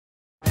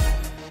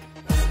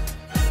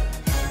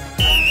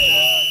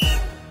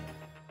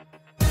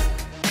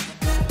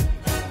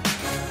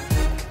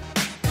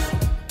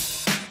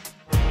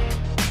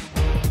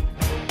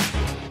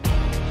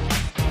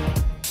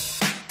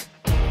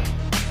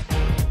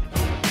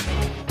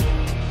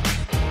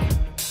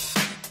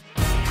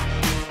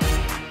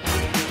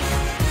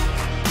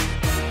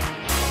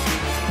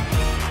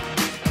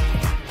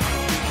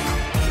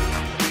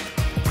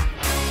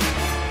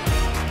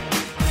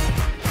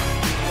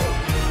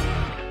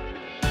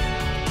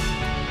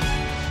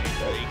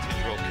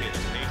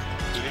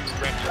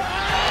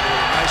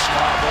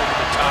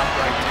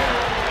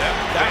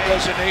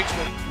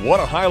2008. What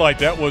a highlight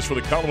that was for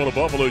the Colorado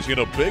Buffaloes in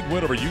a big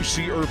win over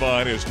UC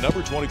Irvine as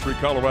number 23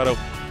 Colorado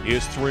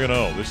is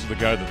 3-0. This is the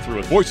guy that threw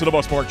it. Voice of the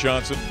Buffs, Mark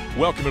Johnson.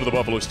 Welcome into the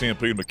Buffalo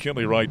Stampede.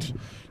 McKinley Wright.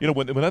 You know,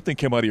 when that thing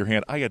came out of your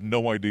hand, I had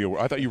no idea.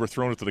 I thought you were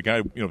throwing it to the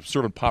guy,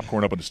 serving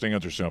popcorn up in the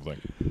stands or something.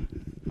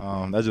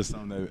 That's just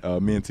something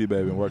that me and T-Bay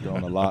have been working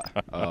on a lot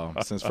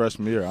since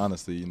freshman year,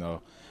 honestly.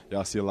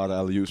 Y'all see a lot of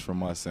alley-oops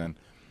from us. And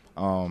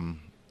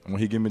when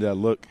he give me that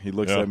look, he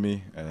looks at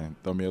me and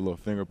throw me a little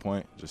finger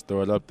point, just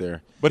throw it up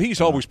there. But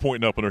he's always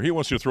pointing up in there. He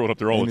wants you to throw it up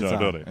there all the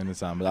time, doesn't he?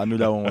 Anytime. But I knew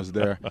that one was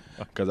there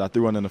because I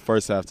threw one in the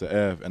first half to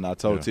Ev, and I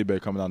told T-Bay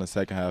coming out in the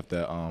second half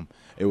that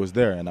it was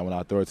there. And when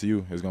I throw it to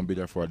you, it's going to be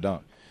there for a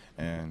dunk.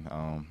 And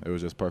it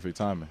was just perfect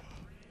timing.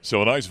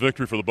 So a nice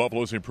victory for the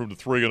Buffaloes. They improved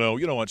to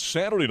 3-0. On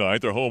Saturday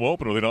night, their home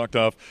opener, they knocked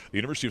off the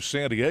University of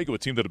San Diego, a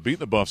team that had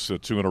beaten the Buffs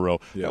 2 in a row.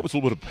 Yeah. That was a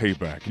little bit of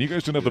payback. And you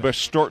guys didn't have the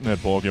best start in that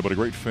ballgame, but a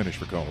great finish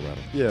for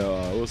Colorado.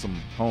 Yeah, it was some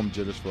home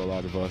jitters for a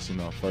lot of us.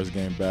 First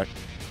game back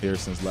here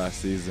since last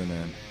season,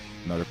 and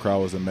the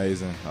crowd was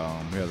amazing.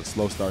 We had a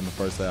slow start in the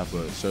first half,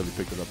 but surely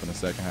picked it up in the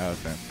second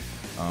half.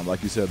 And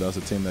like you said, that was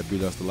a team that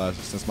beat us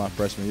since my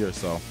freshman year.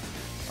 So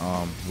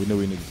we knew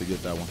we needed to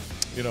get that one.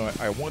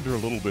 I wonder a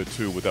little bit,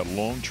 too, with that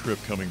long trip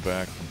coming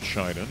back from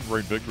China,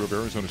 great victory of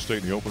Arizona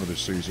State in the opener this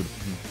season,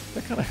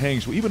 that kind of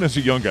hangs, even as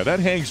a young guy,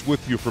 that hangs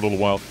with you for a little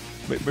while.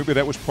 Maybe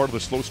that was part of the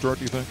slow start,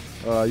 do you think?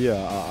 I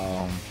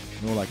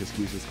don't like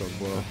excuses, Coach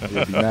Boyle.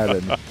 He'll be mad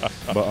at me.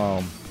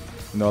 But,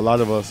 a lot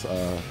of us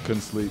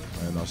couldn't sleep.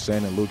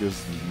 Shane and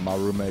Lucas, my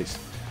roommates,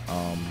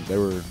 they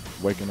were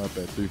waking up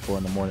at 3, 4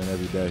 in the morning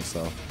every day.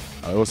 So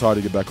it was hard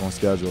to get back on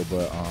schedule,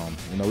 but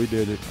we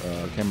did it.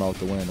 Came out with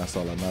the win. That's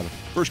all that mattered.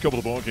 First couple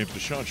of ball games,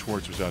 Deshaun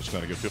Schwartz was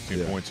outstanding. Got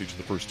 15 points each of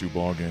the first 2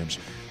 ball games.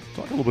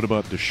 Talk a little bit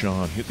about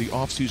Deshaun, the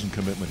offseason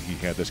commitment he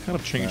had. That's kind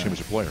of changed him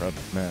as a player, hasn't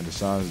it? Man,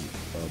 Deshaun's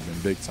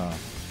been big time.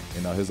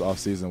 His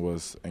offseason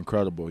was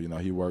incredible.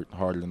 He worked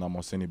harder than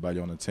almost anybody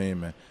on the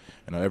team,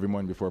 and every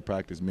morning before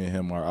practice, me and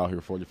him are out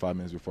here 45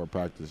 minutes before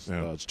practice,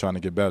 just trying to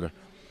get better.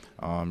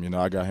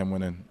 I got him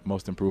winning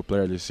Most Improved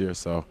Player this year,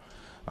 so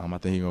I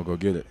think he's going to go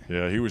get it.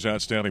 Yeah, he was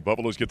outstanding.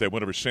 Buffaloes get that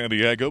win over San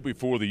Diego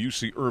before the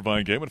UC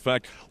Irvine game. In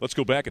fact, let's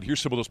go back and hear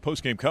some of those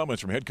post-game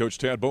comments from head coach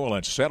Tad Boyle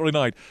on Saturday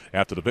night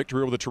after the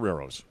victory over the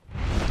Toreros.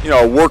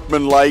 A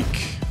workmanlike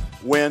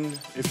win,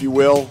 if you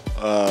will.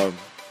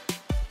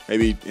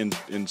 Maybe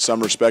in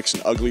some respects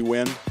an ugly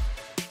win.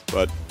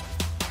 But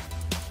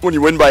when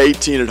you win by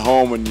 18 at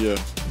home and you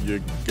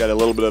got a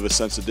little bit of a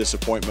sense of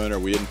disappointment, or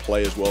we didn't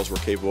play as well as we're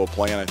capable of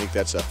playing, I think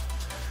that's a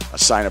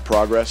sign of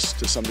progress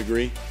to some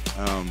degree.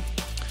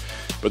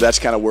 But that's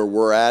kind of where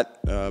we're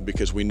at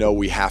because we know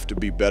we have to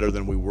be better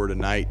than we were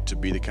tonight to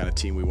be the kind of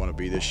team we want to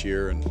be this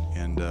year.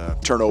 And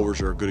turnovers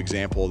are a good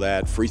example of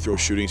that. Free throw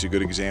shooting is a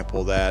good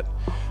example of that.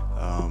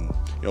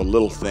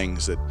 Little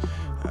things that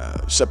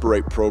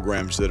separate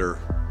programs that are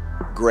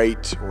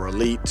great or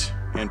elite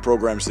and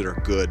programs that are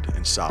good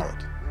and solid.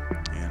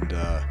 And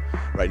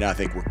right now I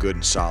think we're good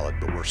and solid,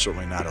 but we're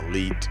certainly not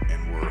elite,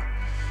 and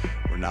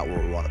we're not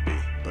where we want to be.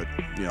 But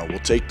we'll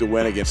take the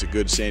win against a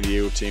good San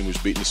Diego team who's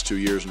beaten us 2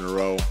 years in a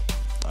row.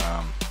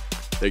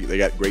 They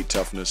got great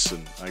toughness,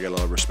 and I got a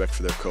lot of respect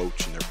for their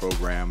coach and their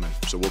program, and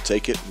so we'll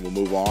take it and we'll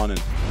move on.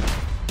 And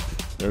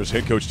there's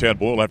head coach Tad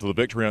Boyle after the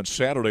victory on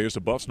Saturday as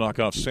the Buffs knock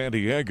off San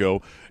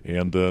Diego,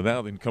 and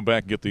now they can come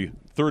back and get the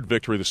 3rd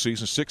victory of the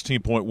season,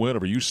 16-point win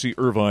over UC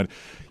Irvine.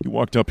 You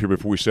walked up here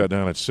before we sat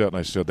down and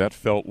I said that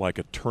felt like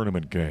a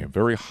tournament game,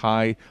 very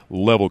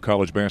high-level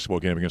college basketball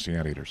game against the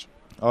Anteaters.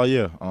 Oh,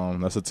 yeah.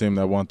 That's a team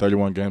that won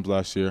 31 games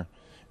last year,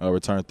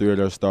 returned 3 of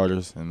their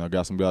starters, and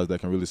got some guys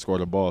that can really score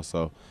the ball.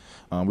 So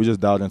we just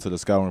dialed into the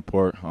scouting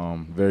report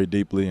very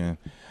deeply and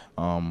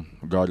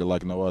guarded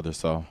like no other.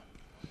 So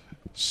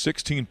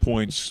 16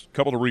 points,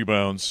 couple of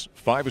rebounds,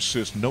 5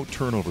 assists, no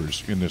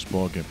turnovers in this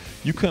ballgame.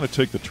 You kind of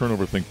take the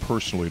turnover thing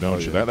personally,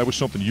 don't you? That was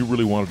something you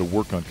really wanted to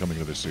work on coming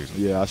into this season.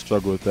 Yeah, I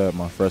struggled with that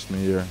my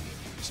freshman year.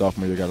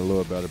 Sophomore year got a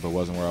little better, but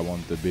wasn't where I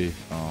wanted to be.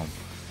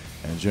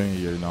 And junior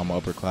year, I'm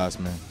an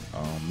upperclassman,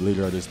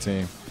 leader of this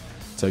team.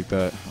 Take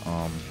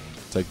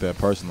that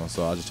personal,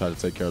 so I just try to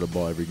take care of the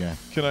ball every game.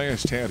 Can I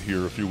ask Tad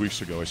here a few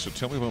weeks ago, I said,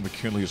 tell me about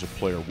McKinley as a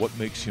player. What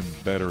makes him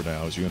better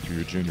now as you enter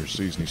your junior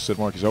season? He said,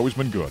 Mark, he's always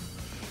been good.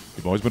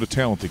 You've always been a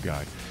talented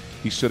guy.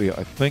 He said,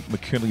 I think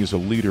McKinley as a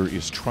leader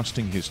is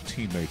trusting his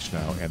teammates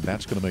now, and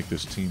that's going to make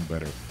this team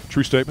better.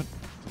 True statement?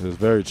 It's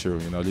very true.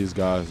 These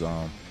guys,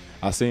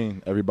 I've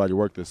seen everybody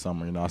work this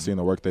summer. I've seen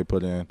the work they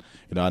put in.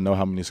 I know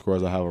how many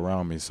scores I have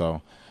around me.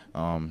 So,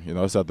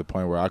 it's at the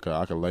point where I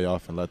could lay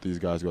off and let these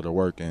guys go to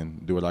work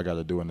and do what I got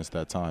to do, and it's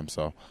that time.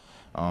 So,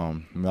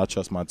 I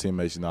trust my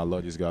teammates. I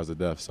love these guys to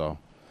death. So.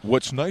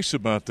 What's nice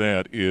about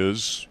that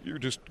is you're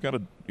just kind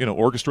of,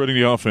 orchestrating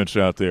the offense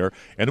out there.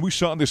 And we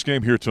saw in this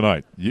game here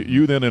tonight,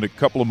 you then in a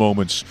couple of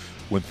moments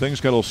when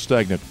things got a little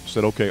stagnant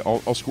said, okay,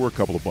 I'll score a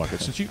couple of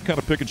buckets. Since you can kind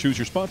of pick and choose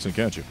your spots, then,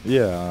 can't you?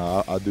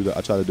 Yeah, I do that.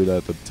 I try to do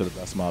that to the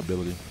best of my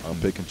ability. I'll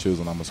pick and choose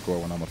when I'm going to score,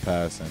 when I'm going to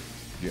pass, and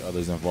get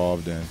others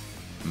involved. And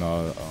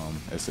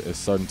It's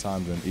certain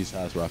times in each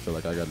half where I feel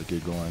like I got to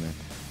get going and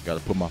got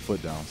to put my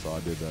foot down, so I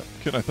did that.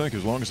 Ken, I think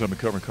as long as I've been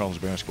covering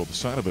college basketball, the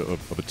sign of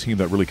a team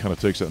that really kind of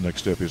takes that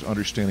next step is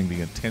understanding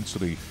the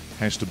intensity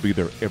has to be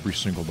there every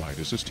single night.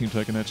 Is this team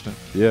taking that step?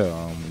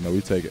 Yeah,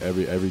 we take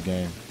every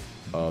game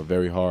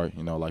very hard,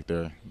 like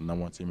they're the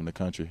 #1 team in the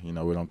country. We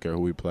don't care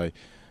who we play.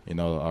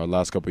 Our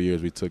last couple of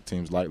years we took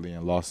teams lightly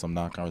and lost some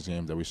non-conference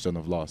games that we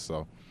shouldn't have lost,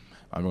 so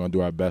I'm going to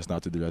do our best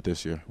not to do that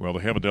this year. Well,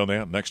 they haven't done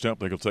that. Next up,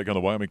 they're going to take on the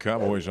Wyoming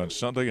Cowboys on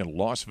Sunday in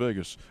Las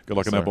Vegas. Good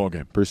luck in that ball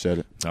game. Appreciate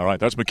it. All right,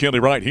 that's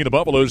McKinley Wright. He and the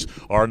Buffaloes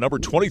are number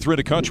 23 in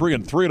the country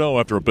and 3-0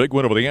 after a big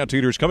win over the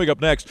Anteaters. Coming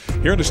up next,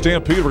 here in the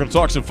Stampede, we're going to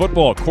talk some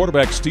football.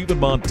 Quarterback Steven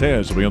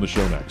Montez will be on the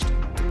show next.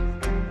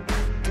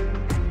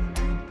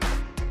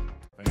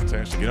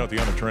 Fantastic. At the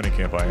end of training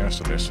camp, I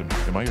asked him this,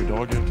 am I your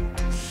dog yet?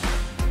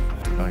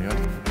 Not yet.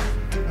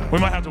 We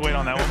might have to wait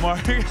on that one, Mark.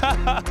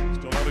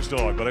 Still not his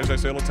dog, but as I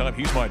say all the time,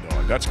 he's my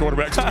dog. That's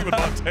quarterback Steven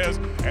Montez.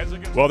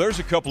 Well, there's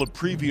a couple of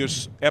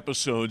previous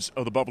episodes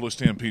of the Buffalo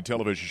Stampede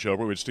television show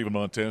where we had Steven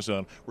Montez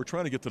on. We're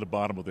trying to get to the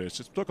bottom of this.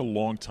 It took a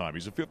long time.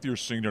 He's a fifth-year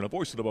senior, and I've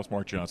voiced the Buffs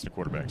Mark Johnson,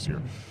 quarterbacks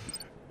here.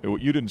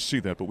 You didn't see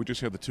that, but we just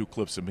had the two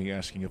clips of me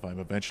asking if I'm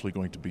eventually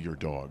going to be your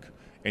dog.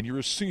 And you're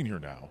a senior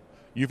now.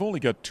 You've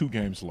only got 2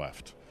 games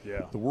left.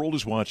 Yeah. The world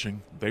is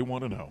watching. They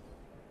want to know.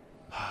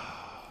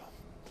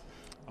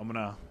 I'm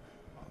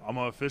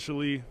gonna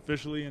officially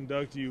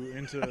induct you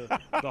into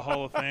the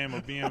Hall of Fame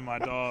of being my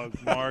dog,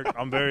 Mark.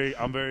 I'm very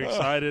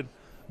excited,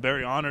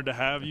 very honored to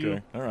have you.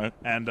 Okay. All right.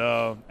 And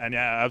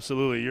yeah,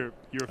 absolutely, you're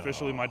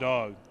officially my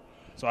dog.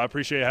 So I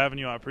appreciate having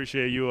you. I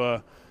appreciate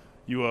you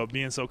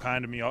being so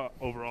kind to me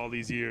over all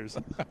these years.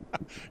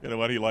 You know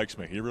what? He likes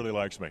me. He really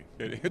likes me.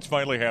 It's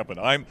finally happened.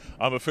 I'm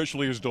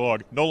officially his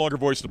dog. No longer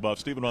voice the Buff.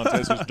 Steven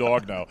Montez is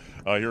dog now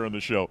here on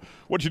the show.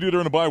 What'd you do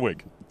during the bye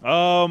week?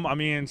 I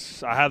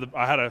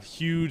had a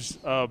huge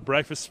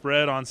breakfast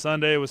spread on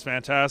Sunday. It was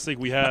fantastic.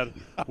 We had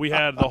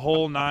the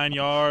whole 9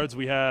 yards.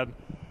 We had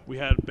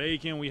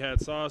bacon. We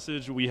had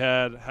sausage. We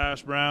had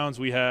hash browns.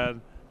 We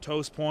had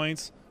toast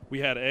points. We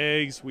had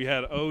eggs. We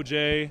had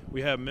OJ.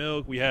 We had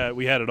milk. We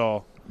had it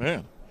all.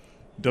 Man,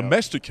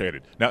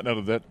 domesticated. Now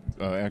did that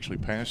actually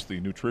pass the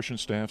nutrition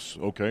staff's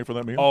okay for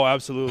that meal? Oh,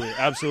 absolutely.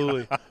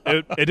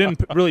 It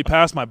didn't really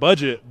pass my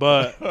budget,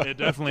 but it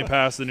definitely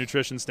passed the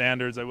nutrition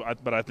standards.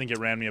 But I think it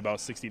ran me about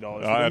 $60 for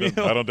the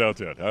meal. I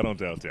don't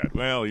doubt that.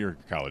 Well, you're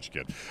a college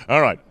kid.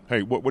 All right.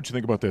 Hey, what'd you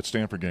think about that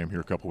Stanford game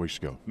here a couple weeks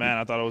ago? Man,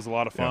 I thought it was a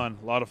lot of fun.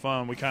 Yeah. A lot of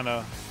fun.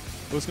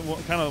 It was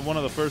kind of one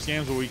of the first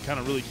games where we kind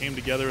of really came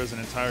together as an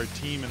entire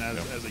team and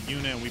as a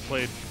unit, and we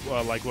played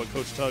like what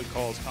Coach Tugg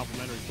calls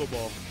complementary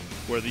football,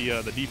 where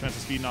the defense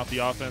is feeding off the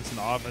offense and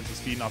the offense is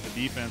feeding off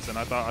the defense. And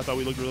I thought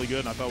we looked really good,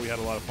 and I thought we had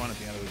a lot of fun at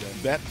the end of the day.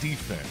 That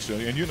defense,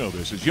 and you know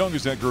this, as young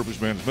as that group has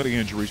been, as many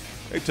injuries,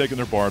 they've taken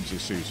their barbs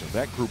this season.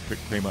 That group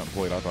came out and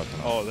played, I thought.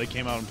 Oh, they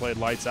came out and played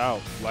lights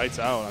out.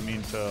 I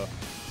mean, to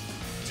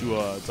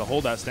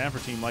hold that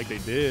Stanford team like they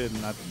did,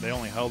 and they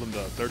only held them to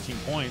 13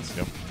 points.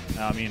 Yep.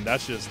 I mean,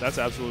 that's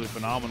absolutely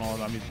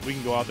phenomenal. I mean, we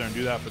can go out there and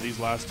do that for these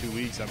last 2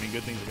 weeks. I mean,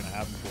 good things are going to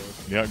happen for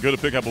us. Yeah, good to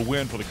pick up a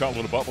win for the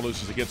Colorado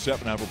Buffaloes as they get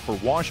set now for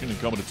Washington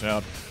coming to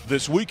town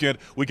this weekend.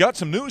 We got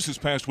some news this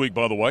past week,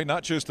 by the way,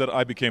 not just that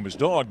I became his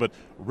dog, but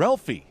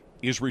Ralphie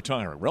is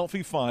retiring.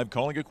 Ralphie V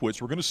calling it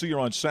quits. We're going to see her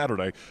on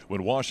Saturday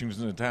when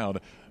Washington's in town.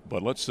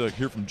 But let's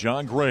hear from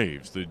John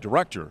Graves, the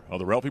director of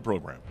the Ralphie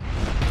program.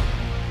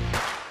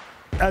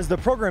 As the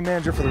program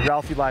manager for the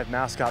Ralphie Live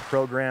mascot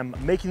program,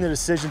 making the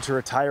decision to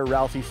retire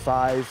Ralphie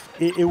V,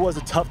 it was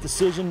a tough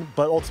decision,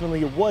 but ultimately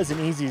it was an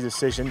easy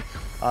decision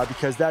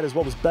because that is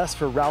what was best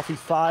for Ralphie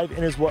V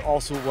and is what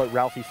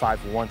Ralphie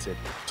V wanted.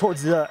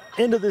 Towards the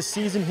end of this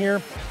season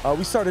here,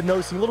 we started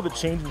noticing a little bit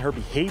change in her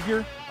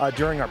behavior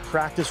during our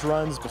practice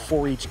runs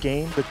before each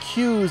game. The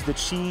cues that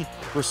she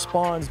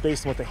responds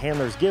based on what the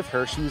handlers give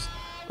her, she was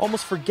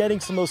almost forgetting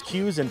some of those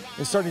cues and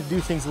starting to do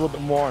things a little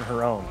bit more on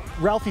her own.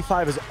 Ralphie V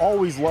has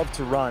always loved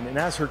to run, and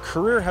as her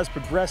career has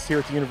progressed here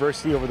at the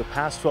university over the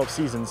past 12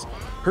 seasons,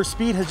 her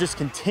speed has just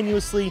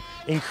continuously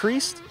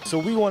increased. So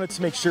we wanted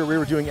to make sure we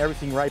were doing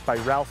everything right by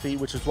Ralphie,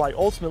 which is why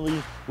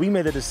ultimately we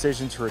made the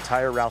decision to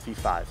retire Ralphie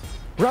V.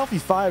 Ralphie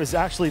V is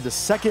actually the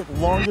second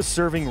longest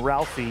serving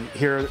Ralphie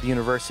here at the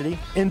university.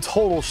 In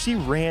total, she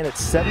ran at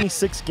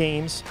 76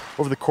 games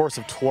over the course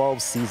of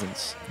 12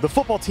 seasons. The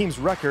football team's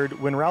record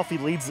when Ralphie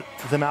leads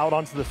them out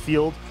onto the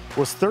field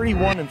was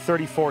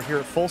 31-34 here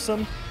at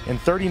Folsom and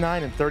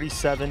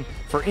 39-37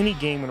 for any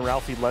game when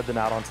Ralphie led them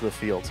out onto the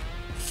field.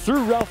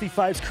 Through Ralphie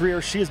V's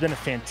career, she has been a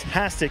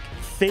fantastic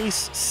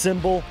face,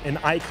 symbol, and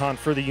icon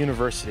for the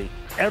university.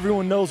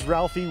 Everyone knows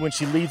Ralphie when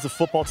she leads the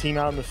football team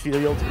out on the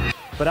field,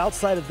 but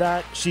outside of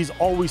that, she's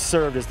always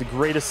served as the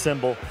greatest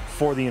symbol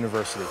for the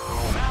university.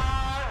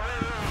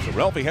 So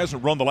Ralphie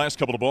hasn't run the last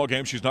couple of ball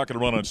games. She's not going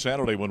to run on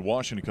Saturday when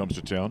Washington comes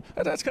to town.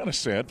 That's kind of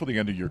sad for the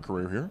end of your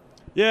career here.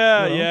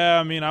 Yeah, you know? Yeah.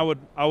 I mean, I would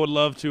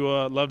love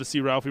to see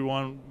Ralphie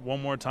one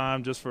more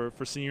time just for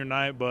senior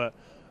night, but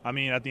I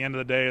mean, at the end of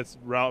the day, it's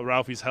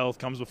Ralphie's health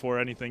comes before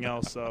anything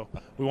else. So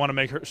we want to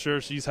make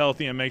sure she's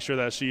healthy and make sure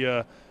that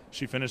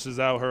she finishes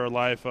out her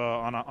life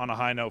on a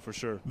high note for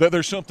sure.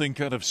 There's something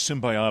kind of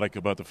symbiotic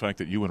about the fact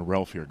that you and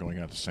Ralphie are going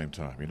out at the same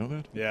time. You know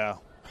that? Yeah,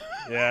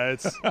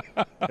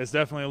 it's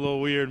definitely a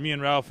little weird. Me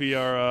and Ralphie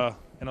are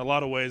in a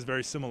lot of ways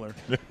very similar.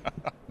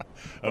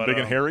 Big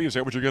and hairy? Is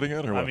that what you're getting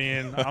at? Or what? I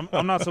mean,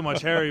 I'm not so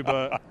much hairy,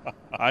 but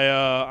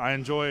I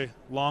enjoy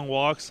long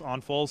walks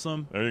on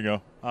Folsom. There you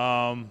go.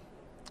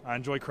 I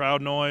enjoy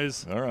crowd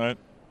noise. All right.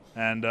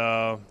 And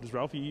does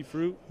Ralphie eat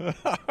fruit?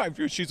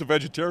 She's a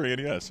vegetarian,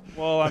 yes.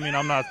 Well, I mean,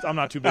 I'm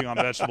not too big on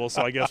vegetables,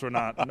 so I guess we're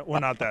not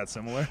that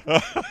similar.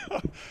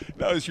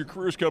 Now, as your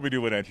career's coming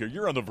to an end here,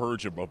 you're on the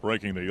verge of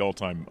breaking the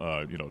all-time,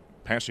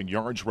 passing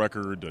yards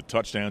record,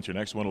 touchdowns. Your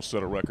next one will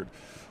set a record.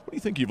 What do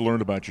you think you've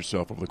learned about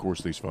yourself over the course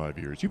of these 5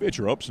 years? You've had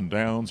your ups and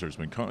downs. There's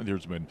been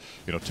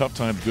tough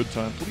times, good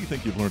times. What do you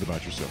think you've learned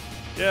about yourself?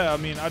 Yeah, I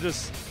mean, I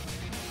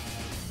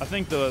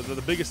think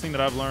the biggest thing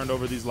that I've learned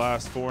over these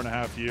last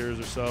 4.5 years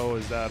or so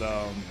is that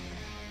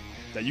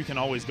that you can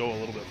always go a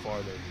little bit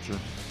farther. Sure.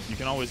 You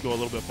can always go a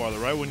little bit farther.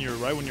 Right when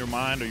your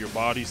mind or your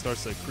body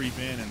starts to creep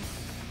in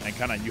and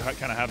kind of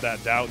have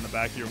that doubt in the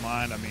back of your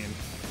mind. I mean,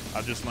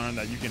 I've just learned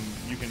that you can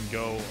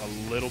go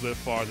a little bit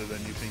farther than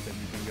you think that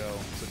you can go.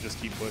 So just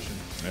keep pushing.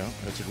 Yeah,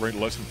 that's a great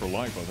lesson for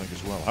life, I think,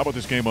 as well. How about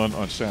this game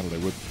on Saturday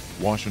with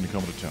Washington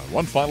coming to town?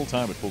 One final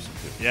time at Folsom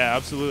Field. Yeah,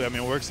 absolutely. I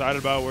mean, we're excited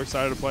about it. We're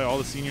excited to play. All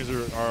the seniors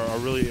are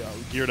really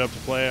geared up to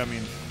play. I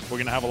mean, we're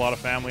going to have a lot of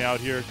family out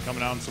here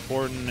coming out and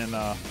supporting. And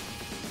I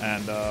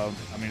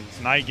mean,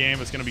 it's a night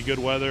game. It's going to be good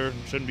weather. It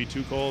shouldn't be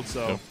too cold.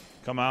 So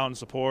come out and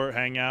support,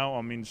 hang out.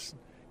 I mean, just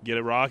get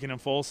it rocking in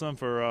Folsom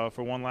for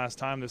one last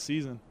time this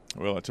season.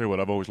 Well, I tell you what,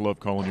 I've always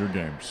loved calling your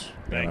games.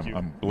 Thank you.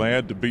 I'm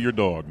glad to be your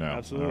dog now.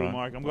 Absolutely,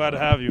 Mark. I'm glad to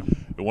have you.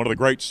 One of the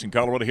greats in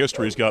Colorado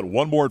history has got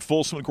one more at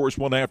Folsom, of course,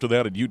 one after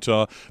that at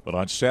Utah. But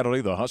on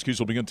Saturday, the Huskies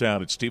will be in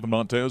town. It's Stephen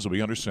Montez will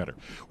be under center.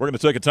 We're going to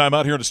take a time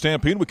out here in the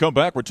Stampede. When we come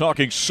back, we're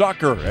talking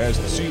soccer as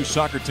the CU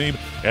soccer team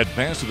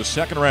advanced to the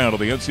second round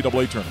of the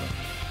NCAA Tournament.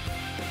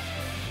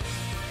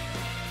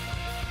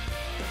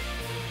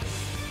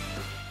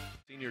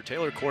 Senior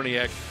Taylor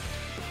Korniak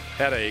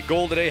had a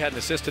goal today, had an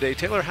assist today.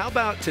 Taylor, how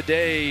about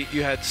today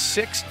you had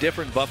 6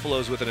 different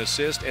Buffaloes with an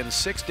assist and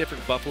 6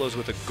 different Buffaloes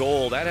with a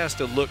goal? That has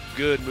to look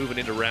good moving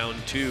into round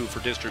 2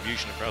 for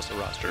distribution across the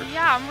roster.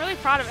 Yeah, I'm really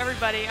proud of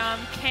everybody.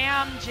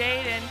 Cam,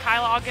 Jade, and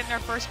Kyla all getting their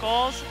first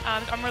goals.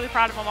 I'm really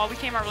proud of them all. We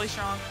came out really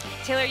strong.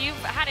 Taylor, you've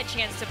had a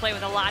chance to play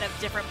with a lot of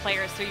different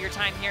players through your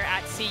time here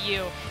at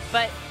CU,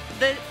 but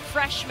the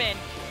freshman,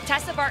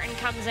 Tessa Barton,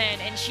 comes in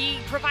and she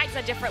provides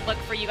a different look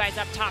for you guys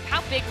up top.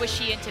 How big was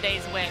she in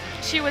today's win?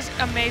 She was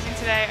amazing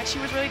today. She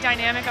was really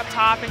dynamic up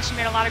top, and she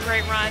made a lot of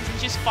great runs and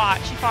just fought.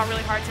 She fought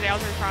really hard today. I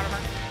was really proud of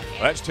her.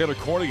 That's Taylor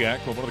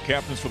Korniak, one of the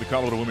captains for the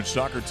Colorado women's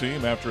soccer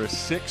team after a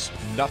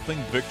 6-0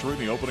 victory in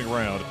the opening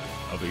round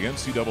of the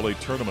NCAA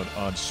Tournament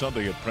on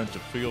Sunday at Prenta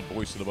Field.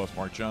 Voice of the Buffs,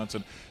 Mark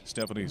Johnson.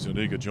 Stephanie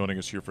Zuniga joining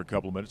us here for a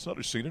couple of minutes.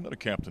 Another senior, another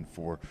captain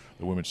for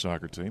the women's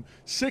soccer team.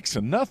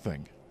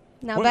 6-0.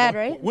 Not bad,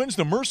 right? When's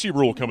the mercy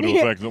rule coming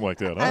into effect like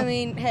that, huh? I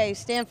mean, hey,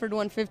 Stanford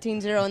won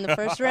 15-0 in the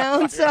first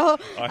round, so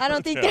I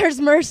don't think there's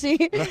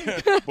mercy.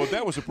 Well,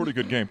 that was a pretty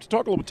good game.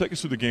 Take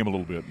us through the game a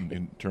little bit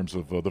in terms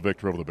of the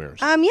victory over the Bears.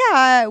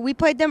 Yeah, we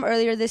played them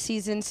earlier this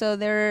season, so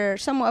they're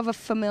somewhat of a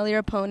familiar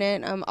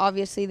opponent.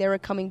 Obviously, they were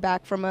coming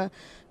back from a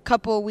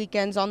couple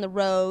weekends on the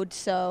road,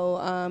 so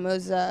it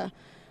was a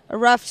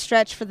rough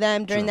stretch for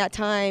them during that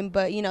time.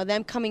 But,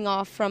 them coming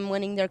off from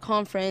winning their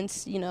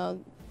conference,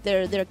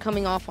 they're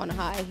coming off on a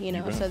high,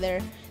 so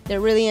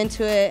they're really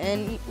into it.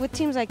 And with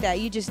teams like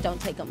that, you just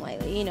don't take them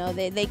lightly.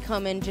 They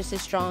come in just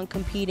as strong,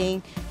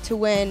 competing to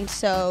win.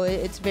 So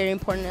it's very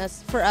important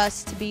for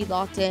us to be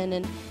locked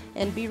in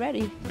and be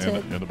ready.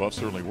 And the Buffs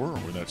certainly were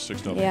with that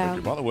 6-0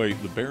 victory. By the way,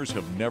 the Bears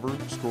have never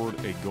scored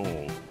a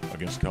goal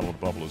against Colorado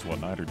Buffaloes,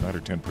 9 or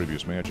 10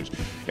 previous matches.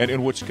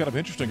 And what's kind of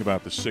interesting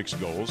about the 6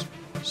 goals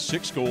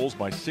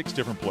by 6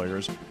 different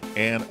players,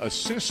 and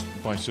assists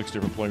by 6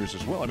 different players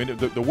as well. I mean,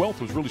 the wealth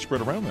was really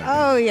spread around that.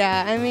 Oh,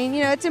 yeah. I mean,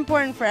 it's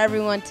important for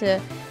everyone to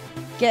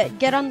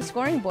get on the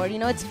scoring board.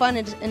 It's fun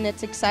and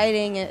it's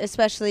exciting,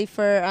 especially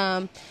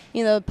for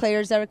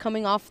players that are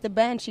coming off the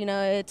bench.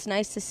 It's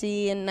nice to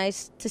see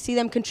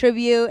them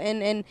contribute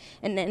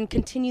and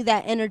continue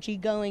that energy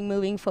going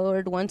moving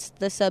forward once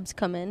the subs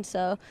come in.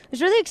 So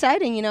it's really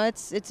exciting.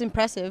 It's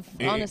impressive,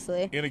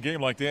 honestly. In a game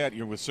like that,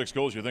 with 6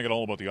 goals, you're thinking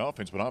all about the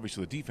offense, but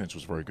obviously the defense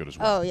was very good as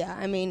well. Oh yeah,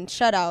 I mean,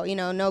 shutout.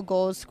 No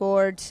goals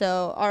scored,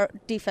 so our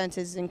defense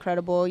is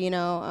incredible.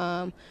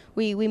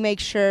 We make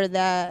sure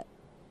that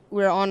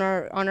we're on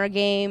our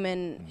game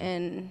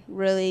and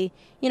really,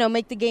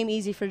 make the game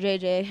easy for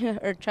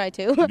JJ, or try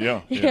to.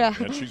 Yeah.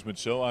 And she's been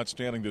so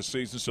outstanding this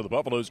season. So the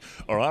Buffaloes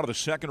are out of the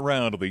second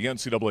round of the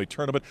NCAA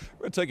Tournament.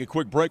 We're going to take a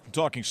quick break from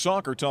talking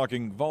soccer,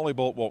 talking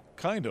volleyball. Well,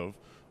 kind of.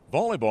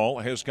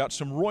 Volleyball has got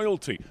some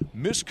royalty.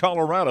 Miss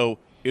Colorado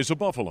is a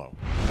Buffalo.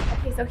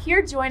 Okay, so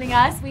here joining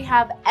us, we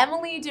have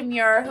Emily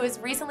DeMure, who has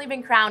recently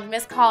been crowned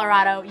Miss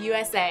Colorado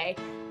USA.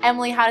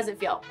 Emily, how does it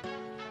feel?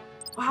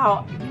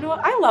 Wow, you know what?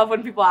 I love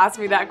when people ask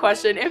me that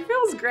question. It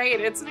feels great.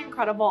 It's an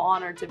incredible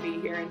honor to be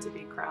here and to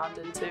be crowned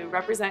and to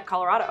represent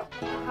Colorado.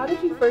 How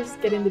did you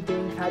first get into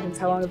doing pageants?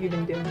 How long have you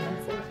been doing them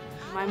for?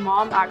 My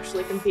mom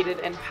actually competed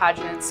in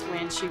pageants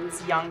when she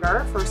was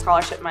younger for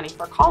scholarship money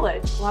for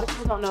college. A lot of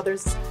people don't know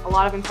there's a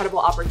lot of incredible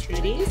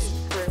opportunities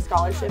for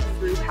scholarship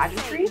through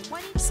pageantry,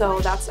 so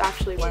that's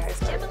actually why I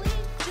started.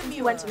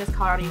 You went to Miss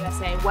Colorado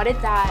USA. What did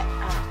that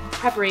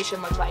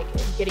preparation look like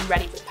in getting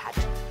ready for the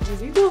pageant?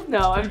 As you both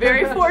know, I'm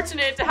very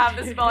fortunate to have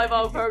this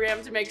volleyball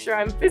program to make sure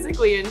I'm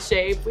physically in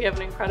shape. We have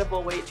an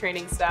incredible weight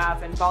training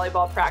staff and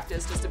volleyball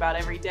practice just about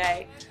every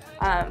day.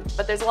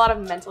 But there's a lot of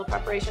mental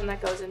preparation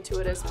that goes into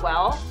it as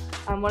well.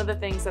 One of the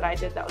things that I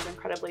did that was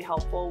incredibly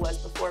helpful was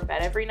before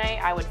bed every night,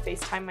 I would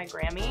FaceTime my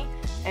Grammy,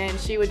 and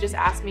she would just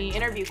ask me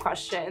interview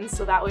questions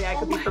so that way I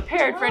could be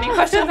prepared for any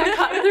question that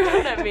got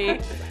thrown at me.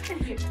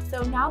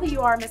 So now that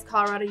you are Miss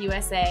Colorado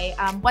USA,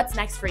 what's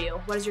next for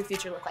you? What does your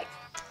future look like?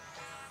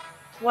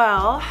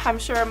 Well, I'm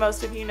sure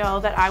most of you know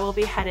that I will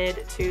be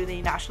headed to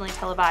the nationally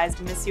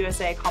televised Miss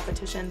USA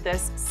competition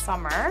this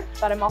summer,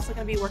 but I'm also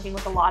going to be working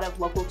with a lot of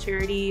local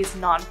charities,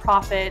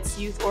 nonprofits,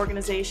 youth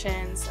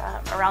organizations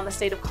around the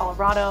state of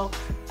Colorado,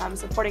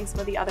 supporting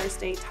some of the other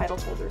state title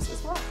holders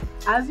as well.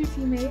 As your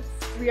teammates,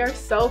 we are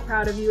so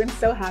proud of you and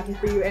so happy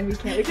for you, and we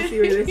can't wait to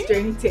see where this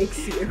journey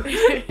takes you.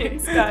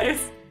 Thanks,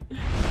 guys.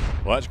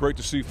 Well, that's great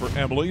to see for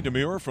Emily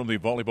DeMure from the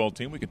volleyball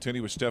team. We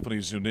continue with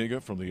Stephanie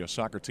Zuniga from the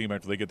soccer team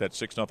after they get that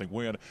 6-0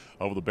 win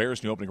over the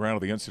Bears in the opening round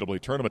of the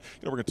NCAA Tournament.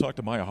 You know, we're going to talk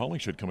to Mya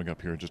Hollingshed coming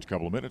up here in just a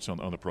couple of minutes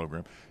on the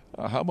program.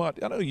 How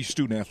about, I know you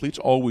student athletes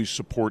always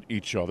support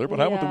each other, but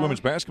how about the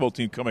women's basketball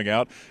team coming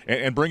out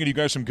and bringing you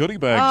guys some goodie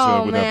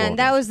bags with that ball game?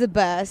 That was the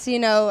best. You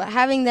know,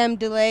 having them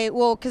delay,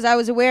 well, because I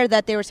was aware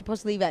that they were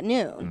supposed to leave at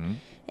noon. Mm-hmm.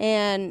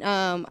 And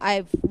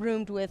I've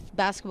roomed with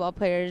basketball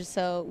players,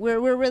 so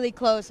we're really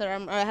close. I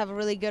have a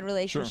really good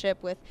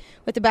relationship with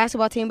the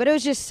basketball team. But it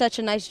was just such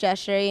a nice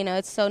gesture. You know,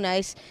 it's so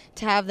nice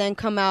to have them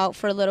come out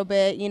for a little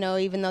bit, you know,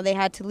 even though they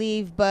had to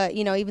leave. But,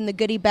 you know, even the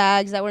goodie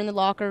bags that were in the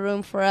locker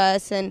room for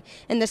us and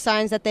the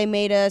signs that they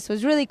made us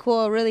was really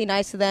cool, really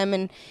nice of them.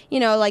 And, you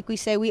know, like we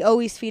say, we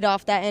always feed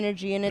off that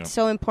energy. And it's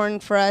so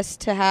important for us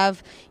to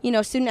have, you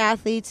know, student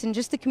athletes and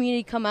just the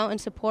community come out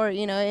and support.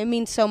 You know, it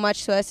means so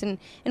much to us, and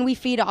we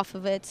feed off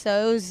of it.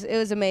 So it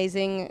was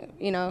amazing,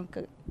 you know,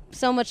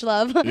 so much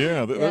love.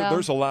 Yeah,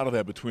 there's a lot of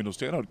that between those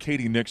two. I know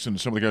Katie Nixon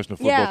and some of the guys in the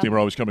football team are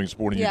always coming and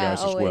supporting you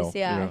guys as well.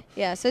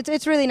 Yeah. So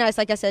it's really nice,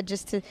 like I said,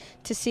 just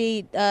to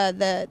see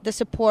the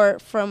support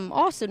from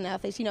all student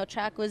athletes. You know,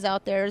 track was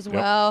out there as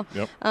well.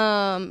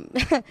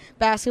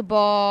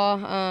 Basketball,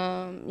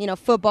 you know,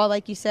 football,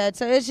 like you said.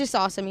 So it's just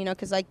awesome, you know,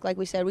 because like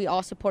we said, we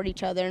all support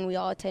each other and we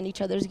all attend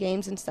each other's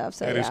games and stuff.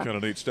 So that is kind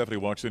of neat. Stephanie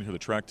walks in here. The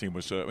track team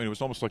was, it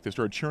was almost like they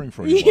started cheering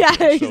for you.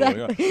 Exactly.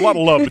 So, a lot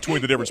of love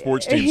between the different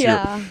sports teams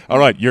here. All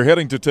right, you're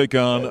heading to take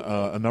on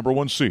a number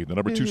 1 seed, the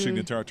number 2 seed in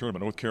the entire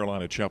tournament, North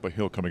Carolina, Chapel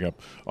Hill, coming up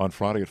on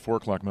Friday at 4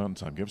 o'clock Mountain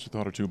Time. Give us a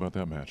thought or two about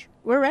that match.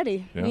 We're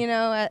ready. Yeah. You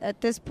know,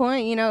 at this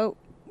point, you know,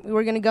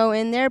 we're going to go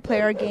in there,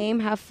 play our game,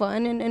 have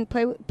fun, and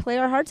play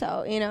our hearts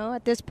out. You know,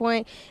 at this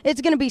point,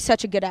 it's going to be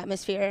such a good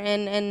atmosphere.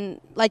 And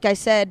like I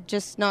said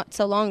just not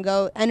so long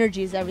ago,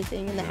 energy is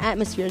everything, and the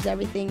atmosphere is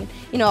everything.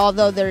 You know,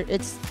 although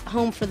it's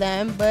home for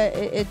them, but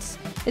it's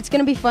going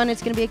to be fun.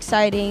 It's going to be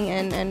exciting,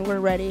 and we're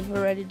ready.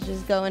 We're ready to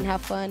just go and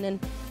have fun and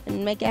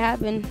make it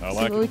happen. See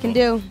what we can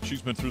do.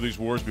 She's been through these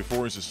wars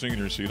before as a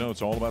senior, so you know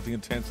it's all about the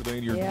intensity,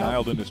 and you're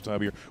dialed in this time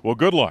of year. Well,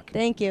 good luck.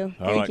 Thank you.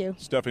 Thank you.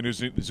 Stephanie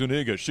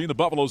Zuniga. She and the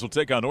Buffaloes will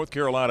take on North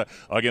Carolina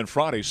again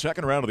Friday,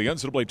 second round of the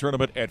NCAA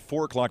Tournament at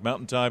 4 o'clock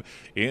Mountain Time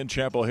in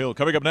Chapel Hill.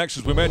 Coming up next,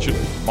 as we mentioned,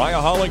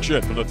 Mya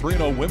Hollingshed from the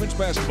 3-0 women's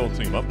basketball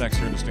team up next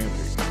here in the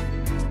Stampede.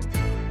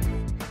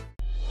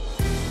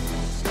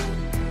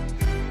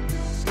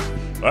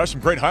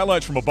 Some great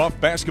highlights from a Buff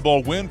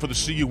basketball win for the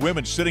CU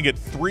women, sitting at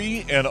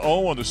 3-0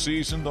 on the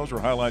season. Those were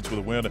highlights with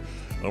a win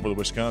over the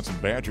Wisconsin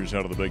Badgers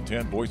out of the Big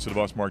Ten. Voice of the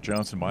boss, Mark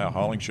Johnson, Mya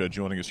Hollingshed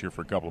joining us here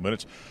for a couple of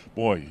minutes.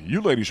 Boy,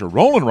 you ladies are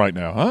rolling right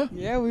now, huh?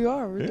 Yeah, we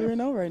are. We're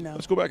 3-0 right now.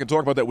 Let's go back and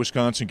talk about that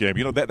Wisconsin game.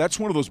 You know, that's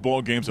one of those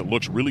ball games that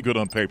looks really good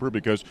on paper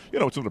because, you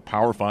know, it's another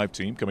Power 5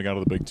 team coming out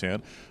of the Big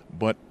Ten.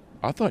 But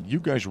I thought you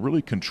guys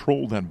really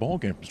controlled that ball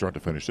game from start to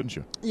finish, didn't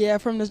you? Yeah,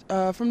 from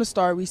the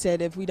start, we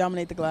said if we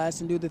dominate the glass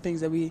and do the things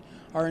that we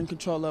are in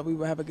control of, we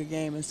will have a good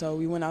game. And so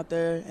we went out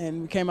there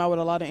and we came out with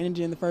a lot of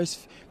energy in the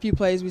first few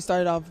plays. We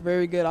started off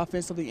very good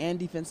offensively and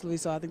defensively,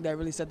 so I think that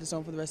really set the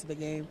tone for the rest of the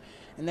game.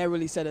 And that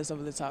really set us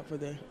over the top for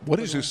the – What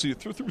is this –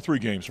 through 3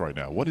 games right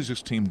now, what is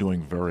this team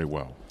doing very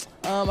well?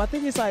 I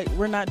think it's like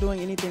we're not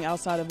doing anything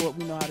outside of what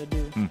we know how to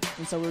do.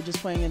 And so we're just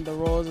playing in the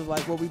roles of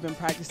like what we've been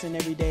practicing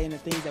every day and the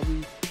things that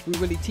we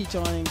really teach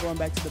on and going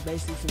back to the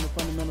basics and the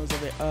fundamentals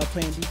of it,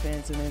 playing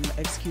defense and then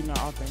executing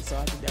our offense. So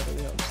I think that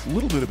really helps. A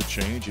little bit of a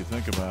change. You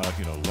think about,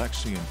 you know,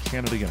 Lexi and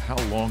Kennedy and how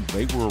long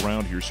they were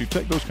around here. So you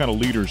take those kind of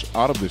leaders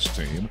out of this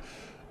team.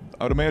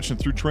 I would imagine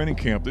through training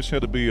camp, this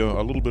had to be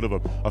a little bit of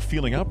a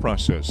feeling out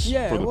process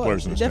for the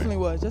players in the state. It definitely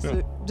was.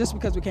 Just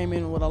because we came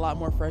in with a lot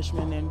more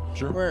freshmen and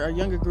we're a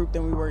younger group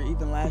than we were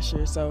even last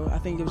year. So I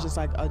think it was just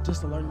like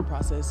just a learning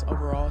process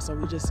overall. So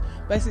we just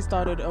basically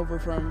started over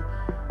from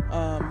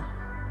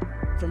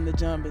the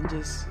jump and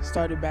just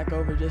started back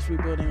over, just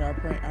rebuilding our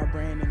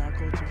brand and our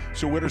culture.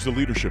 So where does the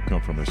leadership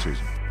come from this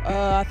season?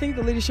 I think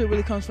the leadership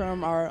really comes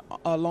from our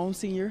lone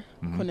senior,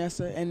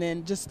 Quinessa, and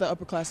then just the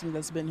upperclassmen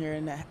that's been here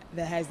and that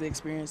has the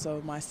experience.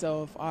 So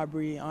myself,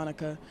 Aubrey,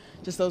 Annika,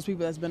 just those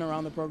people that's been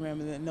around the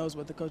program and that knows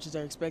what the coaches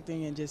are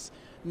expecting and just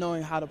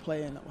knowing how to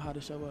play and how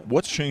to show up.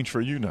 What's changed for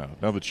you now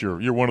that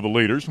you're one of the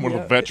leaders, one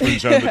of the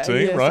veterans on the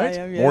team, yes, right?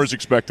 I am, yes. More is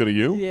expected of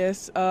you.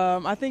 Yes.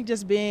 I think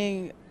just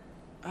being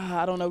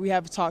I don't know, we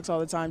have talks all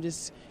the time,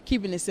 just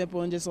keeping it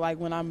simple and just like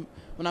when I'm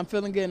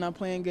feeling good and I'm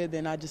playing good,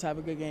 then I just have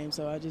a good game.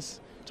 So I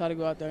just try to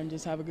go out there and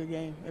just have a good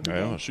game every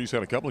game. She's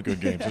had a couple of good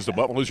games as the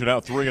Buffaloes are now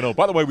 3-0.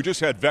 By the way, we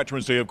just had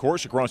Veterans Day, of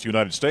course, across the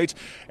United States,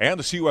 and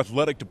the CU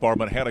Athletic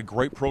Department had a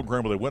great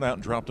program where they went out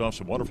and dropped off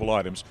some wonderful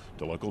items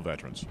to local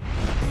veterans.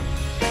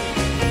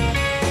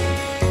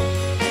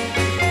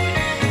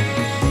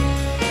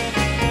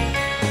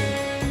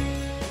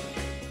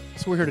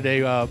 So we're here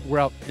today. We're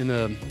out in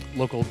the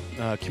local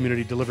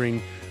community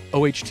delivering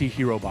OHT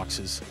Hero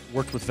Boxes.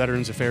 Worked with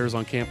Veterans Affairs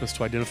on campus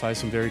to identify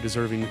some very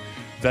deserving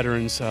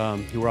veterans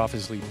who are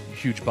obviously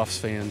huge Buffs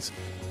fans.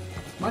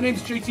 My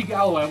name's JT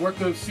Galloway. I work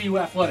with CU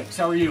Athletics.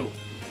 How are you?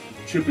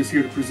 Chip is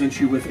here to present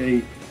you with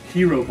a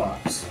Hero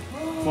Box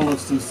full of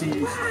some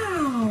CUs.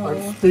 Wow.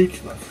 I'm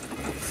speechless.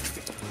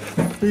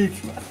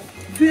 Speechless.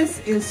 This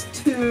is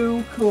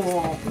too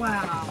cool.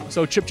 Wow.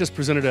 So Chip just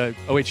presented a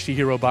OHT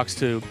Hero Box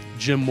to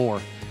Jim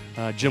Moore.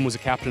 Jim was a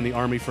captain in the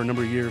Army for a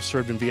number of years,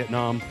 served in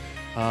Vietnam.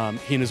 He and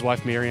his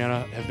wife,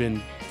 Mariana, have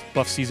been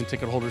Buff season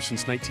ticket holders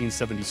since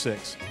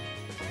 1976.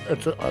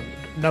 I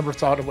never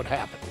thought it would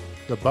happen.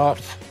 The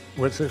Buffs,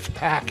 with this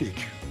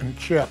package and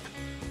Chip,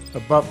 the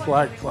Buff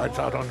flag flies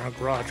out on our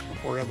garage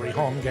before every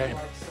home game.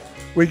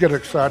 We get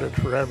excited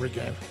for every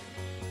game.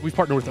 We've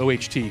partnered with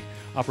OHT,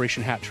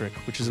 Operation Hat Trick,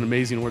 which is an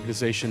amazing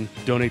organization.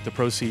 Donate the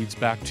proceeds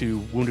back to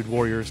wounded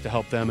warriors to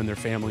help them and their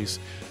families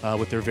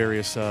with their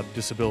various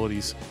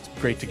disabilities. It's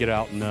great to get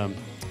out and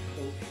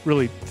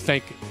really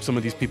thank some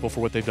of these people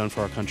for what they've done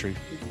for our country.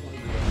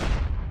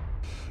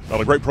 Well,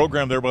 a great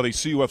program there by the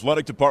CU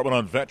Athletic Department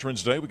on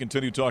Veterans Day. We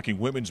continue talking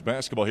women's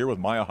basketball here with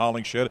Mya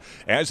Hollingshed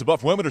as the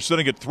Buff women are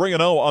sitting at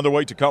 3-0 on their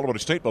way to Colorado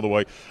State, by the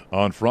way,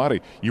 on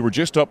Friday. You were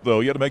just up, though.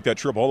 You had to make that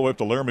trip all the way up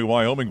to Laramie,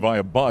 Wyoming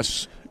via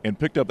bus and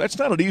picked up. That's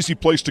not an easy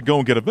place to go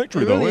and get a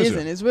victory, though, is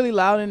it? It's really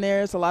loud in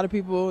there. It's a lot of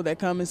people that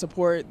come and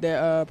support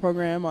their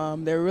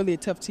program. They're really a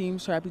tough team,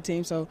 scrappy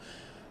team, so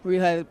we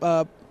had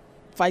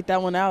fight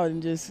that one out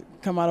and just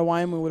come out of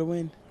Wyoming with a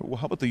win. Well,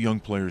 how about the young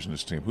players in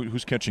this team?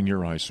 Who's catching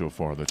your eye so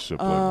far that's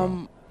played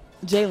well?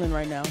 Jalen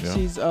right now. Yeah.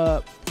 She's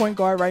point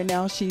guard right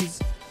now.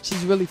 She's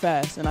really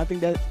fast, and I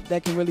think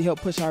that can really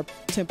help push our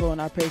tempo and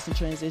our pace and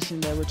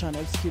transition that we're trying to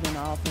execute on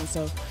our offense.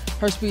 So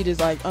her speed is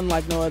like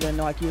unlike no other, and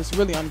like it's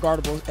really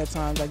unguardable at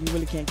times. Like you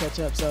really can't catch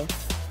up. So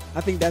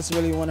I think that's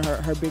really one of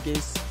her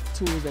biggest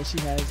tools that she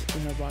has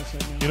in her box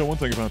right now. You know, one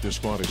thing about this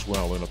squad as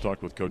well, and I've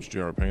talked with Coach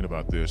J.R. Payne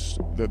about this,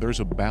 that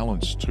there's a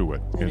balance to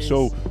it. And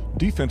so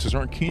defenses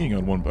aren't keying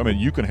on one. I mean,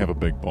 you can have a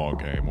big ball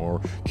game, or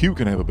Q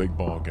can have a big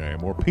ball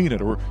game, or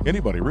Peanut, or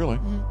anybody really.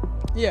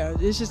 Mm-hmm. Yeah,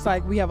 it's just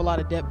like we have a lot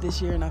of depth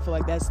this year, and I feel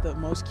like that's the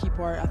most key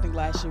part. I think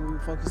last year we were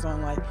focused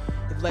on like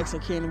if Lex or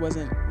Ken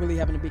wasn't really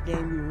having a big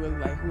game, we were really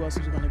like who else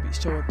was going to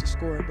show up to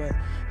score. But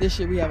this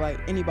year we have like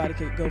anybody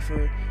could go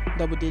for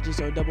double digits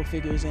or double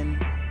figures,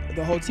 and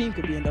the whole team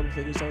could be in double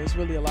figures, so it's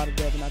really a lot of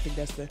depth, and I think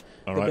that's the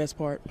best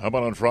part. How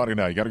about on Friday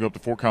night? You got to go up to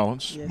Fort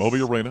Collins,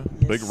 Moby Arena,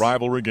 big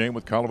rivalry game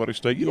with Colorado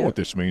State. You know what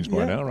this means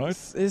by now, right?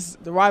 It's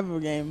the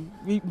rivalry game.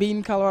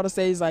 Beating Colorado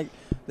State is like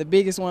the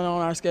biggest one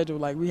on our schedule.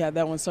 Like we have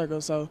that one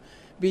circled, so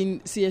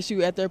beating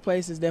CSU at their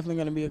place is definitely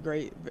going to be a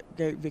great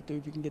victory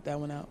if you can get that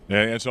one out.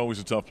 Yeah, it's always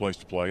a tough place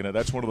to play. You know,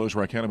 that's one of those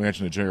where I can't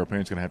imagine that J.R.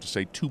 Payne's going to have to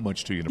say too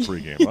much to you in the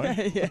pregame,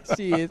 right? Yeah,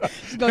 she is.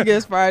 She's going to get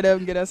us fired up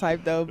and get us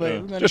hyped up.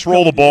 But we're gonna just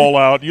roll the ball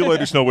out. You let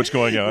us know what's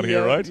going on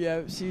here, right?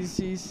 Yeah,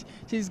 she's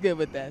good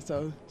with that.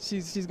 So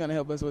she's going to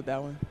help us with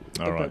that one.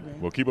 All right.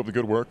 Well, keep up the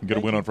good work and get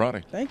a win on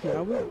Friday. Thank you.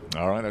 I will.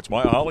 All right. That's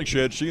Mya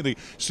Hollingshed. She, the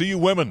CU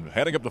women,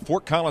 heading up to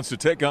Fort Collins to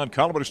take on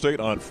Colorado State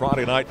on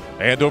Friday night.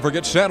 And don't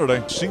forget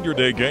Saturday, Senior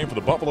Day game for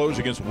the Buffaloes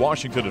against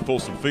Washington at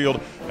Folsom Field.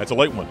 That's a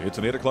late one. It's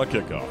an 8 o'clock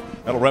kickoff.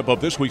 That'll wrap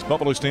up this week's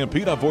Buffalo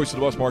Stampede. I'm Voice of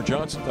the Buffs, Mark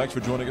Johnson. Thanks for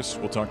joining us.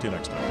 We'll talk to you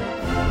next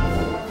time.